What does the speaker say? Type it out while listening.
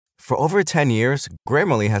For over 10 years,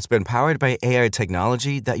 Grammarly has been powered by AI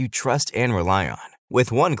technology that you trust and rely on.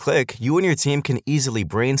 With one click, you and your team can easily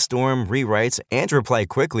brainstorm, rewrite, and reply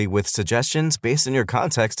quickly with suggestions based on your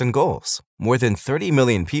context and goals. More than 30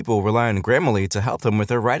 million people rely on Grammarly to help them with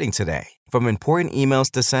their writing today. From important emails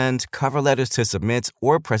to send, cover letters to submit,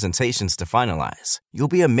 or presentations to finalize, you'll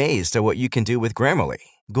be amazed at what you can do with Grammarly.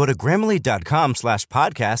 Go to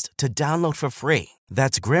Grammarly.com/podcast to download for free.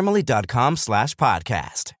 That's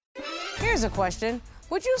Grammarly.com/podcast. Here's a question.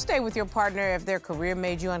 Would you stay with your partner if their career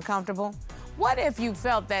made you uncomfortable? What if you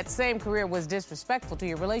felt that same career was disrespectful to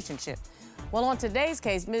your relationship? Well, on today's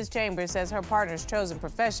case, Ms. Chambers says her partner's chosen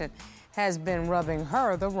profession has been rubbing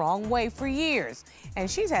her the wrong way for years,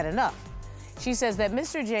 and she's had enough. She says that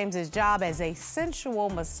Mr. James's job as a sensual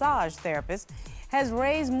massage therapist has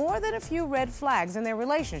raised more than a few red flags in their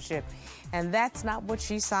relationship, and that's not what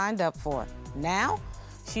she signed up for. Now,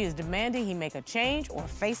 she is demanding he make a change or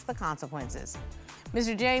face the consequences.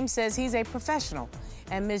 Mr. James says he's a professional,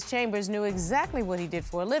 and Ms. Chambers knew exactly what he did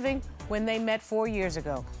for a living when they met 4 years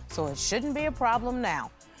ago, so it shouldn't be a problem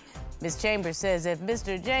now. Ms. Chambers says if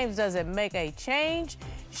Mr. James doesn't make a change,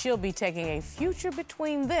 she'll be taking a future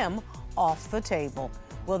between them off the table.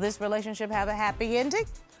 Will this relationship have a happy ending?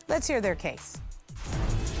 Let's hear their case.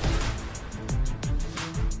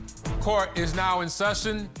 Court is now in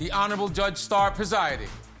session. The Honorable Judge Starr presiding.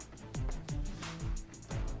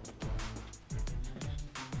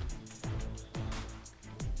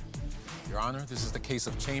 Your Honor, this is the case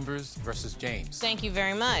of Chambers versus James. Thank you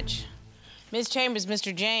very much. Ms. Chambers,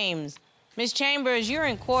 Mr. James. Ms. Chambers, you're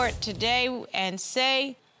in court today and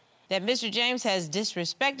say that Mr. James has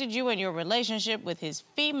disrespected you in your relationship with his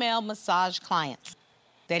female massage clients,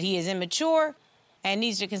 that he is immature and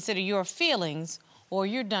needs to consider your feelings or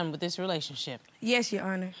you're done with this relationship. Yes, Your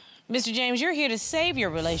Honor. Mr. James, you're here to save your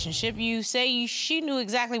relationship. You say she knew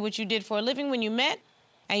exactly what you did for a living when you met,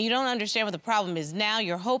 and you don't understand what the problem is now.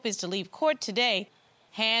 Your hope is to leave court today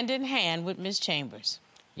hand in hand with Ms. Chambers.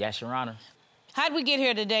 Yes, Your Honor. How'd we get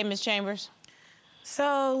here today, Ms. Chambers?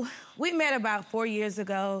 So we met about 4 years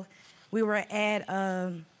ago. We were at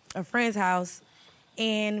a friend's house,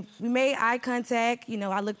 and we made eye contact. You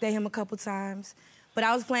know, I looked at him a couple times, but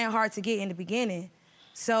I was playing hard to get in the beginning.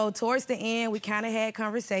 So towards the end, we kind of had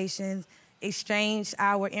conversations, exchanged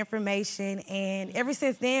our information, and ever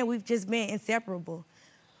since then, we've just been inseparable.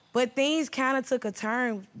 But things kind of took a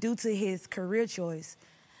turn due to his career choice.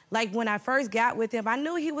 Like when I first got with him, I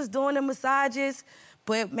knew he was doing the massages,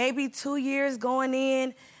 but maybe 2 years going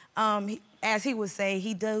in, as he would say,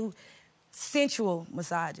 he do sensual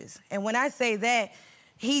massages. And when I say that,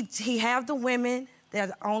 he have the women, they're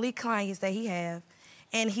the only clients that he have,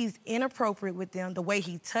 and he's inappropriate with them, the way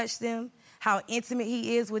he touched them, how intimate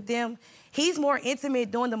he is with them. He's more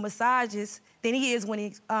intimate doing the massages than he is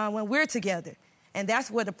when we're together. And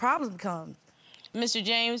that's where the problem comes. Mr.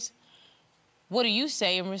 James, what do you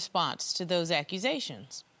say in response to those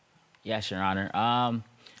accusations? Yes, Your Honor. I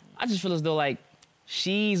just feel as though, like,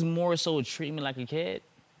 she's more so treating me like a kid,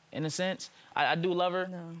 in a sense. I do love her.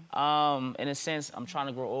 No. In a sense, I'm trying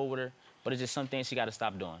to grow old with her, but it's just something she got to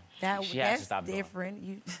stop doing. She has to stop different.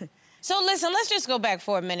 doing. So listen, let's just go back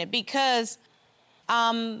for a minute because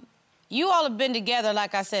you all have been together,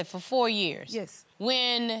 like I said, for 4 years. Yes.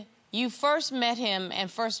 When you first met him and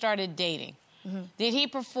first started dating, did he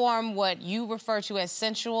perform what you refer to as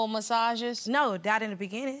sensual massages? No, not in the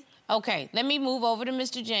beginning. Okay, let me move over to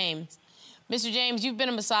Mr. James. Mr. James, you've been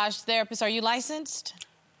a massage therapist. Are you licensed?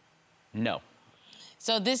 No.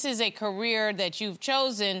 So this is a career that you've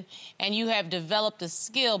chosen and you have developed a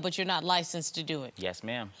skill, but you're not licensed to do it. Yes,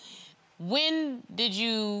 ma'am. When did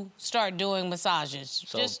you start doing massages?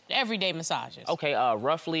 Just everyday massages? Okay,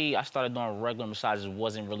 roughly, I started doing regular massages.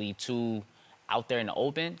 Wasn't really too out there in the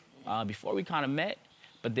open before we kind of met.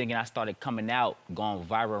 But then again, I started coming out, going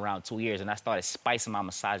viral around 2 years, and I started spicing my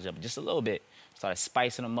massage up just a little bit. Started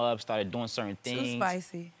spicing them up, started doing certain things. Too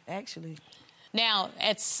spicy, actually. Now,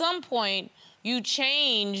 at some point, you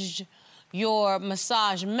changed your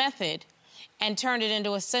massage method and turned it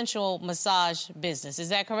into a sensual massage business. Is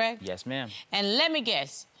that correct? Yes, ma'am. And let me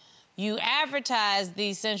guess, you advertised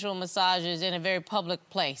these sensual massages in a very public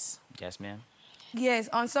place. Yes, ma'am. Yes,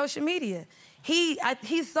 on social media.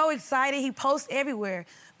 He's so excited. He posts everywhere.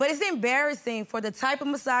 But it's embarrassing for the type of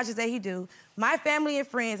massages that he do. My family and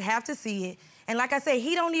friends have to see it. And like I say,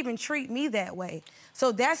 he don't even treat me that way.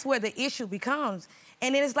 So that's where the issue becomes.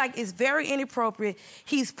 And then it's like, it's very inappropriate.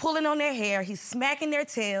 He's pulling on their hair. He's smacking their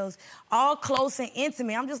tails, all close and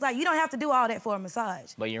intimate. I'm just like, you don't have to do all that for a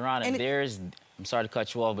massage. But, Your Honor, I'm sorry to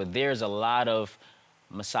cut you off, but there's a lot of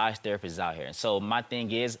massage therapists out here. And so my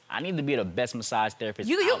thing is, I need to be the best massage therapist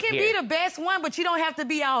You out can here. be the best one, but you don't have to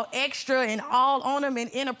be all extra and all on them and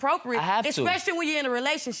inappropriate. I have to. Especially when you're in a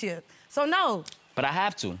relationship. So no. But I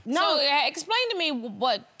have to. No. So explain to me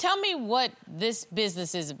tell me what this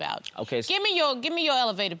business is about. Okay. Give me your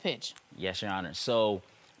elevator pitch. Yes, Your Honor. So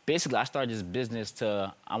basically, I started this business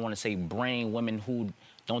to, I want to say, bring women who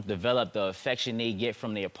don't develop the affection they get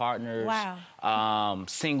from their partners. Wow.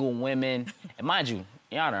 Single women. And mind you,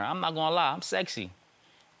 Your Honor, I'm not gonna lie, I'm sexy.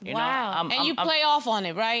 You Wow. know, And you play off on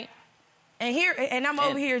it, right? And I'm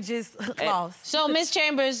over here just lost. So, Ms.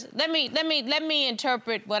 Chambers, let me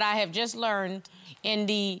interpret what I have just learned in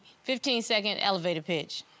the 15-second elevator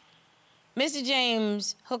pitch. Mr.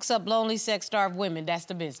 James hooks up lonely, sex-starved women. That's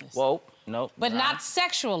the business. Whoa, no. But not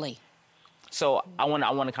sexually. So I want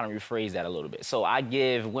to kind of rephrase that a little bit. So I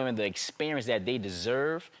give women the experience that they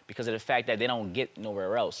deserve because of the fact that they don't get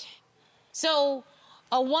nowhere else. So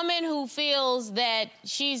a woman who feels that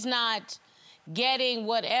she's not getting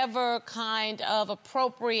whatever kind of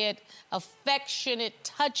appropriate, affectionate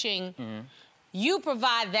touching, you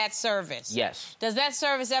provide that service. Yes. Does that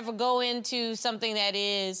service ever go into something that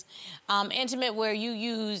is intimate where you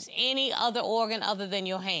use any other organ other than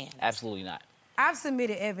your hand? Absolutely not. I've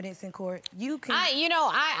submitted evidence in court. You can.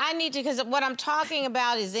 I need to, because what I'm talking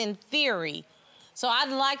about is in theory. So I'd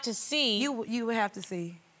like to see. You would have to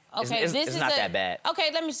see. Okay, it's not that bad. Okay,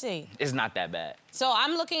 let me see. It's not that bad. So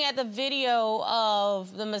I'm looking at the video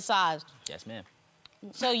of the massage. Yes, ma'am.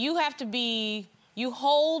 So you have to be, you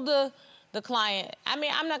hold the client. I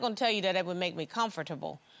mean, I'm not going to tell you that it would make me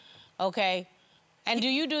comfortable, okay? And do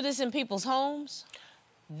you do this in people's homes?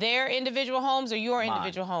 Their individual homes or your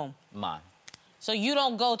individual home? Mine. So you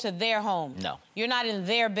don't go to their home? No. You're not in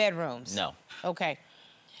their bedrooms? No. Okay.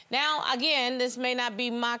 Now, again, this may not be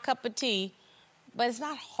my cup of tea, but it's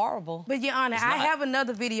not horrible. But, Your Honor, I have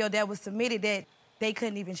another video that was submitted that they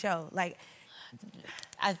couldn't even show. Like,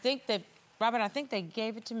 I think that, Robert, I think they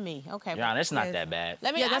gave it to me. Okay. Your Honor, it's not that bad.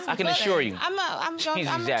 Let me. I can assure you. I'm gonna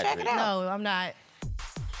check it out. no, I'm not.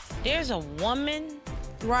 There's a woman.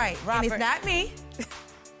 Right. Robert. And it's not me.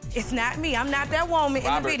 It's not me. I'm not that woman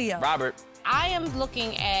in the video. Robert. I am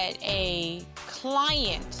looking at a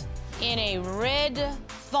client in a red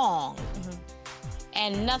thong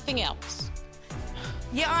and nothing else.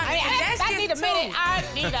 Your Honor, I need a minute. I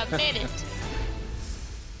need a minute.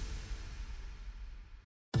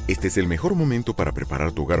 Este es el mejor momento para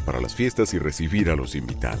preparar tu hogar para las fiestas y recibir a los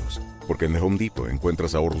invitados. Porque en The Home Depot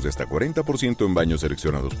encuentras ahorros de hasta 40% en baños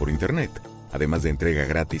seleccionados por Internet. Además de entrega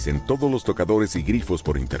gratis en todos los tocadores y grifos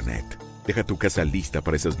por Internet. Deja tu casa lista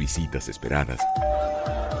para esas visitas esperadas.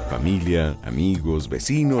 Familia, amigos,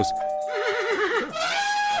 vecinos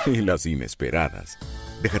y las inesperadas.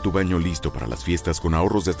 Deja tu baño listo para las fiestas con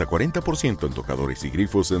ahorros de hasta 40% en tocadores y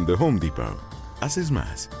grifos en The Home Depot. Haces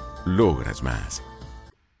más, logras más.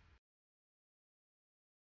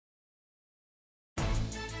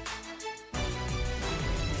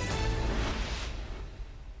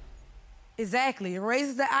 Exactly. It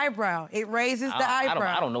raises the eyebrow. It raises the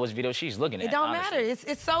eyebrow. I don't know which video she's looking at. It don't honestly. matter.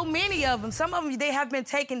 It's so many of them. Some of them, they have been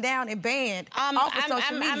taken down and banned off of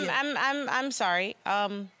social media. I'm sorry.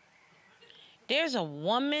 There's a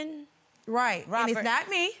woman. Right. Robert. And it's not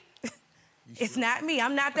me. It's not me.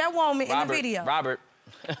 I'm not that woman in the video. Robert,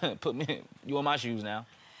 you in my shoes now.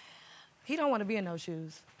 He don't want to be in those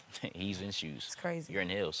shoes. He's in shoes. It's crazy. You're in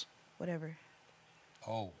heels. Whatever.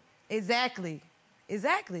 Oh. Exactly.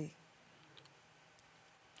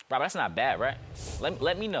 Robert, that's not bad, right?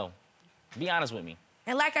 Let me know. Be honest with me.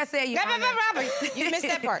 And like I said, Robert, you missed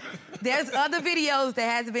that part. There's other videos that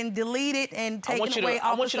has been deleted and taken away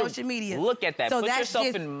off of social media. Look at that. So Put that's yourself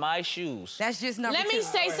just, in my shoes. That's just number Let two. me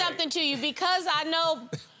say something to you because I know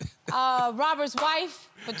Robert's wife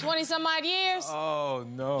for 20-some-odd years. Oh,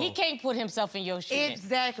 no. He can't put himself in your shoes.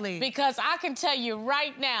 Exactly. Because I can tell you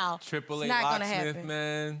right now. Triple A not gonna locksmith, happen.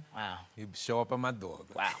 man. Wow. He'd show up at my door.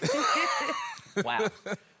 Wow. Wow.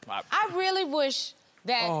 I really wish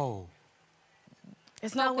that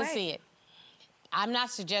It's no no could way. see it. I'm not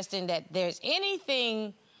suggesting that there's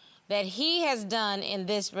anything that he has done in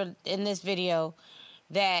this video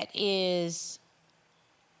that is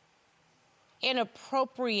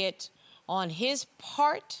inappropriate on his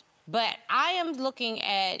part, but I am looking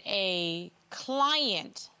at a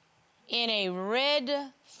client in a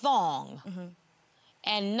red thong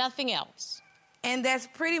and nothing else. And that's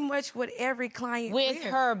pretty much what every client With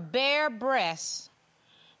wears. her bare breasts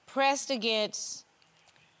pressed against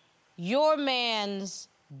your man's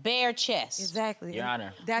bare chest. Exactly. Your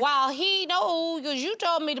Honor. That's While he knows, because you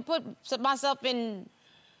told me to put myself in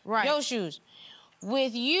right. your shoes.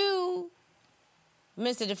 With you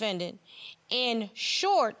Mr. Defendant, in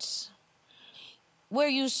shorts where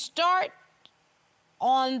you start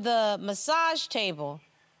on the massage table.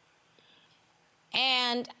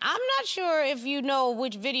 And I'm not sure if you know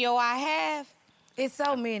which video I have. It's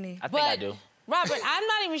so many. I think I do. Robert, I'm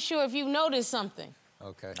not even sure if you noticed something.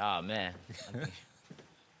 Okay. Oh, man.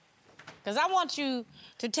 Because I want you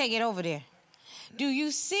to take it over there. Do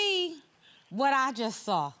you see what I just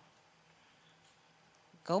saw?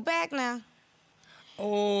 Go back now.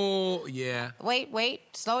 Oh, yeah. Wait.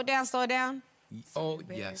 Slow it down. Oh,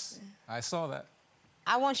 yes. I saw that.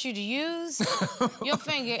 I want you to use your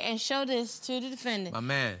finger and show this to the defendant. My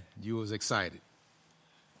man, you was excited.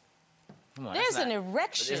 Come on, There's an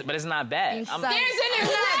erection. But it's not bad. There's an erection.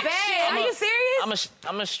 Are you serious?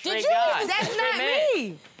 I'm a straight you guy. even- That's not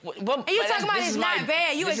me. And you talking about it's not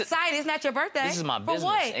bad. You excited. It's not your birthday. This is my business, For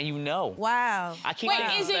what? and you know. Wow. I keep Wait,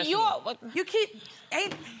 it is it professional. your... You keep...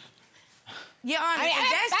 Your Honor,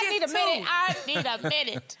 I need a minute. I need a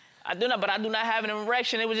minute. I do not, but I do not have an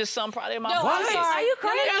erection. It was just something probably in my No, pocket. I'm sorry. Are you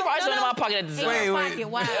crazy? It was probably something in my pocket at the time. Wait.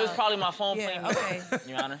 Wow. It was probably my phone Yeah, playing. okay.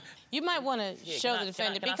 Your Honor. You might want to show the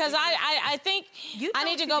defendant can I because see I think I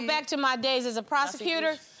need to go back to my days as a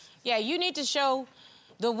prosecutor. Yeah, you need to show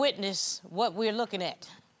the witness what we're looking at.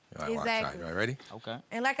 All right, Exactly. All right, ready? Okay.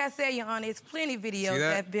 And like I said, Your Honor, it's plenty of videos that?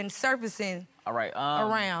 that have been surfacing All right.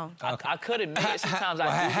 around. I could admit it. Sometimes What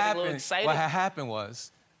I had do get a little happened? excited, What had happened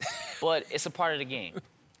was but it's a part of the game.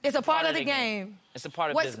 It's a part of the game. It's a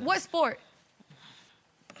part of What business. sport?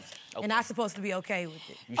 Okay. And I'm supposed to be okay with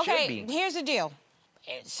it. You should be. Here's the deal.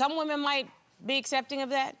 Some women might be accepting of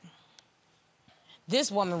that. This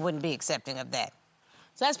woman wouldn't be accepting of that.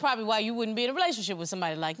 So that's probably why you wouldn't be in a relationship with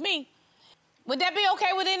somebody like me. Would that be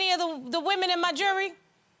okay with any of the women in my jury?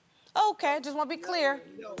 Okay, just want to be clear.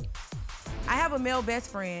 I have a male best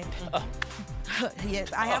friend.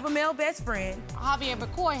 Yes, I have a male best friend. Javier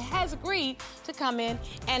McCoy has agreed to come in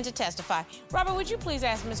and to testify. Robert, would you please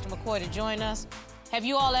ask Mr. McCoy to join us? Have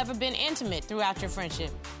you all ever been intimate throughout your friendship?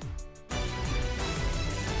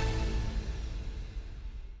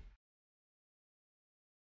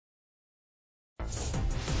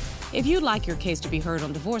 If you'd like your case to be heard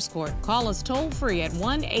on divorce court, call us toll-free at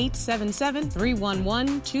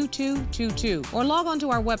 1-877-311-2222 or log on to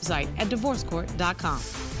our website at divorcecourt.com.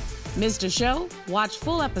 Missed a show? Watch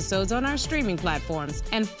full episodes on our streaming platforms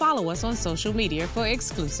and follow us on social media for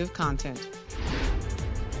exclusive content.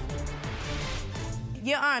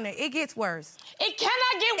 Your Honor, it gets worse. It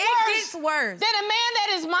cannot get It worse. gets worse. Than a man that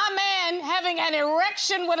is my man having an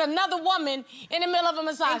erection with another woman in the middle of a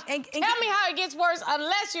massage. And Tell me how it gets worse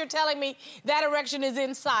unless you're telling me that erection is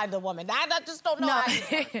inside the woman. I just don't know No. how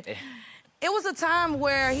it It was a time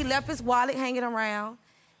where he left his wallet hanging around,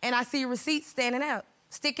 and I see receipts sticking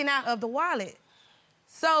out of the wallet.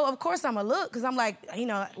 So, of course, I'm going to look, because I'm like,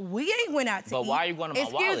 we ain't went out to eat. But why are you going to my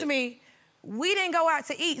wallet? Excuse me. We didn't go out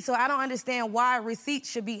to eat, so I don't understand why receipts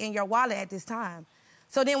should be in your wallet at this time.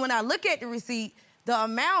 So then when I look at the receipt, the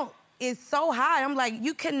amount is so high. I'm like,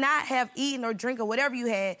 you cannot have eaten or drink or whatever you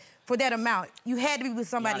had for that amount. You had to be with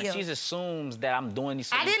somebody else. She assumes that I'm doing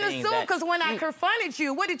these I things. didn't assume, because when I confronted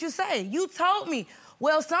you, what did you say? You told me,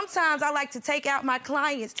 well, sometimes I like to take out my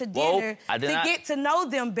clients to dinner to get to know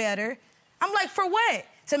them better. I'm like, for what?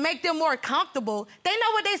 To make them more comfortable. They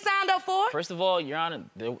know what they signed up for. First of all, Your Honor,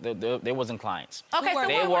 they wasn't clients. Okay, so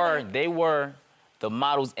they were the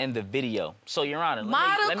models in the video. So, Your Honor,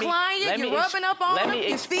 client, you're rubbing up on them,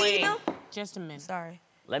 you're feeding them. Just a minute. Sorry.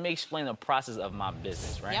 Let me explain the process of my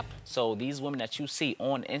business, right? Yep. So these women that you see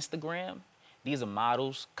on Instagram, these are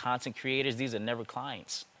models, content creators. These are never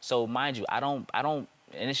clients. So mind you, I don't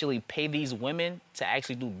initially pay these women to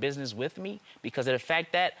actually do business with me because of the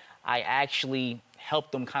fact that I actually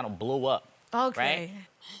help them kind of blow up. Okay. Right?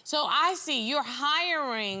 So I see you're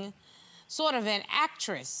hiring sort of an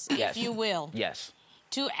actress, Yes. if you will. Yes.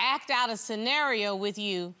 To act out a scenario with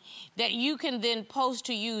you that you can then post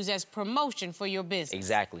to use as promotion for your business.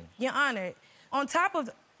 Exactly. Your Honor, on top of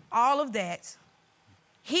all of that,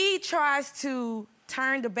 he tries to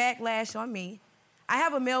turn the backlash on me. I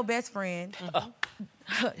have a male best friend.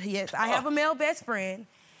 Yes, I have a male best friend.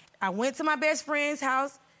 I went to my best friend's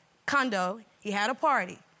house, condo. He had a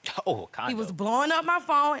party. Oh, condo. He was blowing up my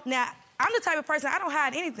phone. Now, I'm the type of person, I don't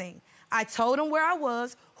hide anything. I told him where I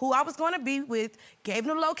was, who I was going to be with, gave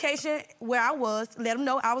him the location where I was, let him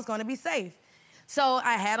know I was going to be safe. So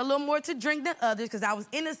I had a little more to drink than others because I was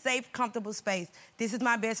in a safe, comfortable space. This is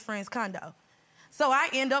my best friend's condo. So I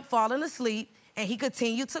end up falling asleep, and he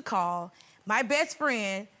continued to call. My best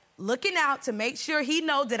friend, looking out to make sure he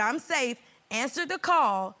knows that I'm safe, answered the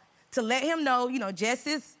call to let him know,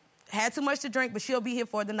 Jess had too much to drink, but she'll be here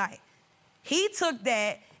for the night. He took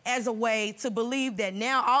that as a way to believe that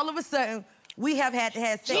now all of a sudden we have had to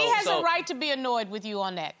have sex. She has a right to be annoyed with you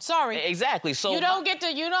on that. Sorry. Exactly. So you don't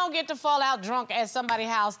get to fall out drunk at somebody's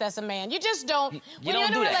house that's a man. You just don't. When you're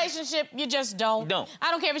in a relationship, you just don't. You don't.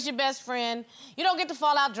 I don't care if it's your best friend. You don't get to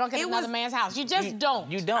fall out drunk at another man's house. You just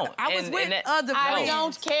don't. You don't. I was with other friends. I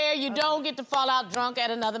don't care. You don't get to fall out drunk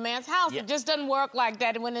at another man's house. Yeah. It just doesn't work like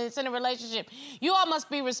that when it's in a relationship. You all must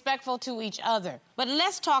be respectful to each other. But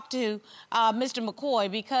let's talk to Mr.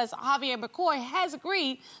 McCoy, because Javier McCoy has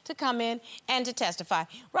agreed to come in and to testify.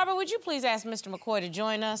 Robert, would you please ask Mr. McCoy to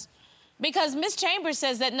join us? Because Ms. Chambers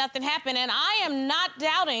says that nothing happened, and I am not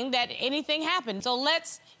doubting that anything happened. So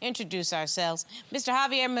let's introduce ourselves. Mr.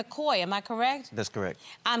 Javier McCoy, am I correct? That's correct.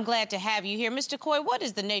 I'm glad to have you here. Mr. McCoy, what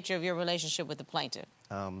is the nature of your relationship with the plaintiff?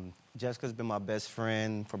 Jessica's been my best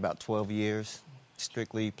friend for about 12 years,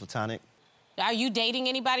 strictly platonic. Are you dating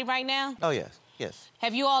anybody right now? Oh, yes, yes.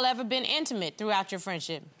 Have you all ever been intimate throughout your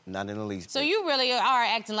friendship? Not in the least. So you really are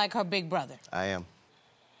acting like her big brother. I am.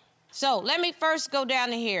 So let me first go down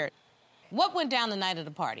to here. What went down the night of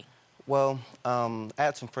the party? Well, I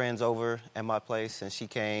had some friends over at my place, and she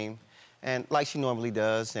came, and like she normally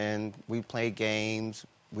does, and we played games,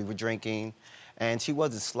 we were drinking, and she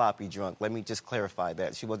wasn't sloppy drunk. Let me just clarify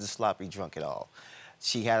that. She wasn't sloppy drunk at all.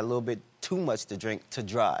 She had a little bit too much to drink to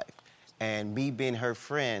drive. And me being her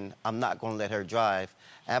friend, I'm not going to let her drive.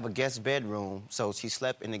 I have a guest bedroom, so she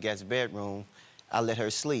slept in the guest bedroom. I let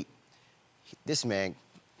her sleep. This man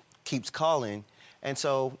keeps calling, and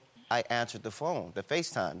so I answered the phone, the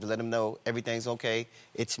FaceTime, to let him know everything's okay.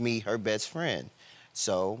 It's me, her best friend.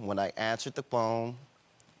 So when I answered the phone,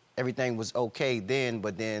 everything was okay then,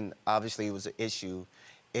 but then obviously it was an issue.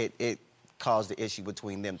 It caused the issue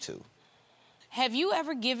between them two. Have you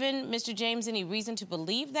ever given Mr. James any reason to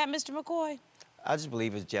believe that, Mr. McCoy? I just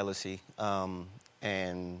believe it's jealousy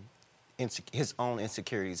and his own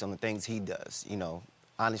insecurities on the things he does. You know,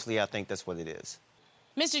 honestly, I think that's what it is.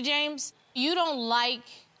 Mr. James, you don't like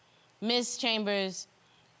Miss Chambers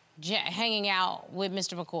hanging out with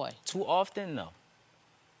Mr. McCoy? Too often, no.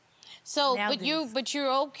 So, but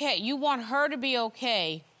you're okay. You want her to be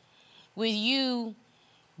okay with you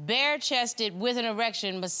bare-chested with an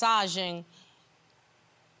erection massaging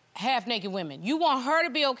half-naked women. You want her to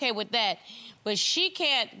be okay with that, but she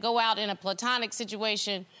can't go out in a platonic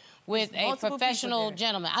situation with a professional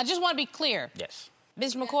gentleman. I just want to be clear. Yes.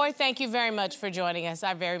 Mr. McCoy, thank you very much for joining us.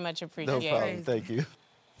 I very much appreciate it. No problem. Thank you.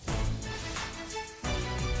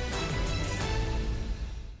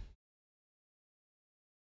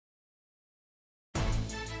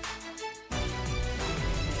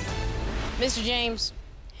 Mr. James,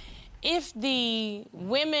 if the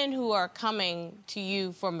women who are coming to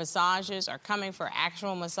you for massages are coming for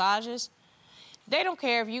actual massages, they don't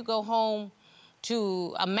care if you go home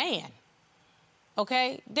to a man,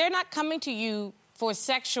 okay? They're not coming to you for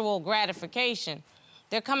sexual gratification.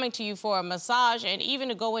 They're coming to you for a massage and even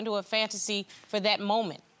to go into a fantasy for that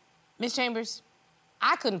moment. Ms. Chambers,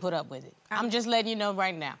 I couldn't put up with it. I'm just letting you know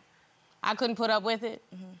right now. I couldn't put up with it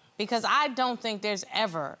because I don't think there's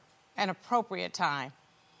ever an appropriate time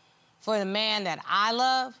for the man that I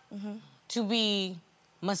love to be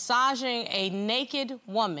massaging a naked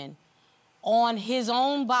woman on his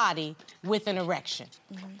own body with an erection.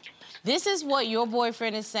 This is what your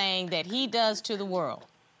boyfriend is saying that he does to the world.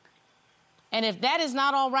 And if that is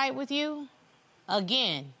not all right with you,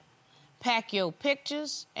 again, pack your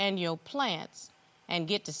pictures and your plants and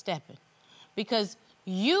get to stepping. Because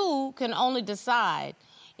you can only decide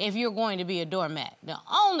if you're going to be a doormat. The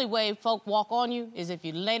only way folk walk on you is if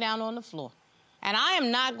you lay down on the floor. And I am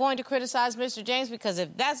not going to criticize Mr. James because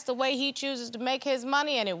if that's the way he chooses to make his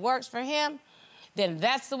money and it works for him, then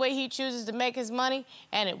that's the way he chooses to make his money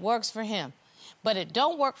and it works for him. But it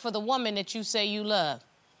don't work for the woman that you say you love.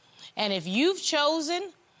 And if you've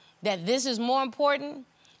chosen that this is more important,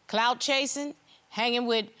 clout chasing, hanging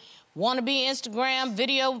with wannabe Instagram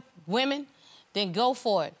video women, then go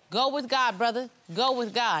for it. Go with God, brother. Go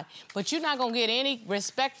with God. But you're not going to get any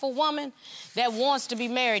respectful woman that wants to be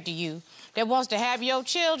married to you, that wants to have your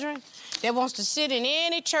children, that wants to sit in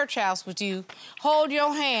any church house with you, hold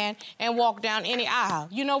your hand, and walk down any aisle.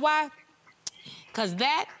 You know why? Because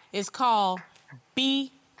that is called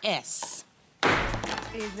BS.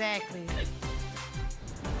 Exactly.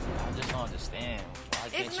 I just don't understand.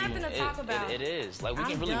 It's nothing to talk about. It is. Like, we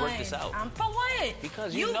can really work this out. For what?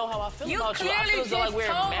 Because you know how I feel about you. I clearly feel like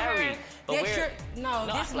we're married. But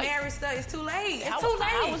this marriage stuff is too late. It's too late.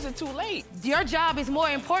 How is it too late? Your job is more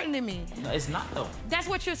important than me. No, it's not, though. That's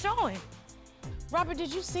what you're showing. Robert,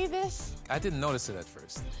 did you see this? I didn't notice it at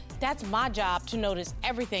first. That's my job, to notice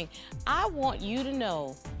everything. I want you to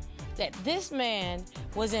know that this man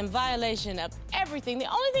was in violation of everything.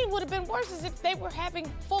 The only thing would have been worse is if they were having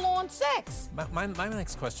full-on sex. My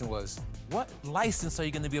next question was, what license are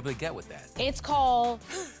you going to be able to get with that? It's called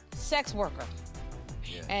sex worker.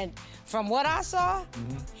 Yeah. And from what I saw,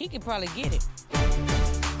 he could probably get it.